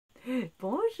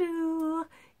Bonjour,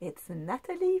 it's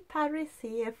Nathalie Paris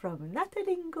here from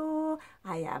Natalingo.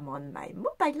 I am on my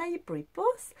mobile library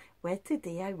bus where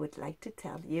today I would like to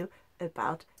tell you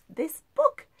about this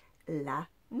book, La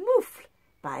Moufle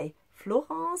by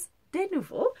Florence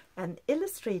Desmarteaux and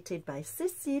illustrated by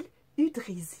Cécile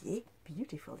Hudrisier,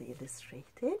 beautifully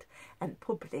illustrated, and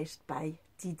published by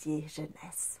Didier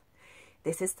Jeunesse.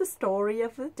 This is the story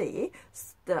of the day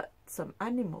that some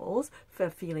animals were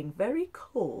feeling very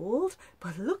cold,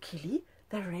 but luckily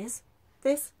there is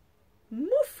this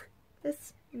moufle,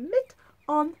 this mitt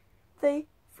on the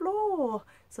floor.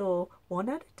 So one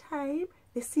at a time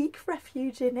they seek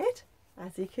refuge in it,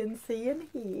 as you can see and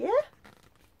hear.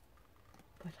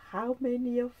 But how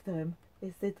many of them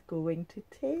is it going to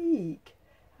take?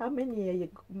 How many are you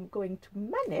going to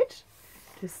manage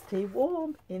to stay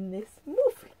warm in this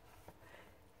moufle?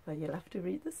 Well, you'll have to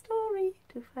read the story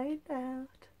to find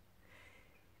out.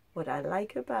 What I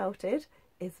like about it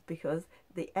is because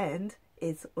the end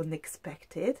is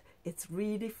unexpected. It's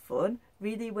really fun,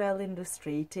 really well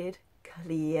illustrated,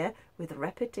 clear, with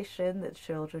repetition that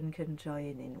children can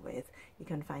join in with. You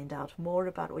can find out more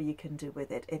about what you can do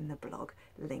with it in the blog.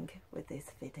 Link with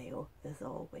this video, as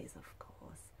always, of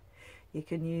course. You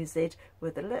can use it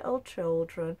with the little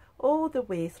children all the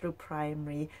way through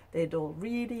primary. They'd all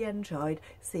really enjoyed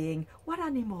seeing what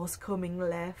animals coming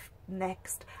left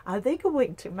next. Are they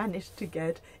going to manage to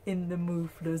get in the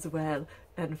moufle as well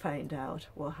and find out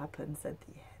what happens at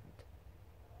the end?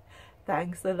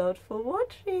 Thanks a lot for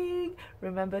watching.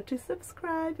 Remember to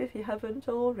subscribe if you haven't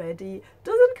already.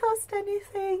 Doesn't cost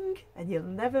anything and you'll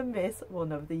never miss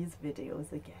one of these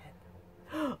videos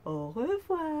again. Au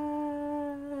revoir.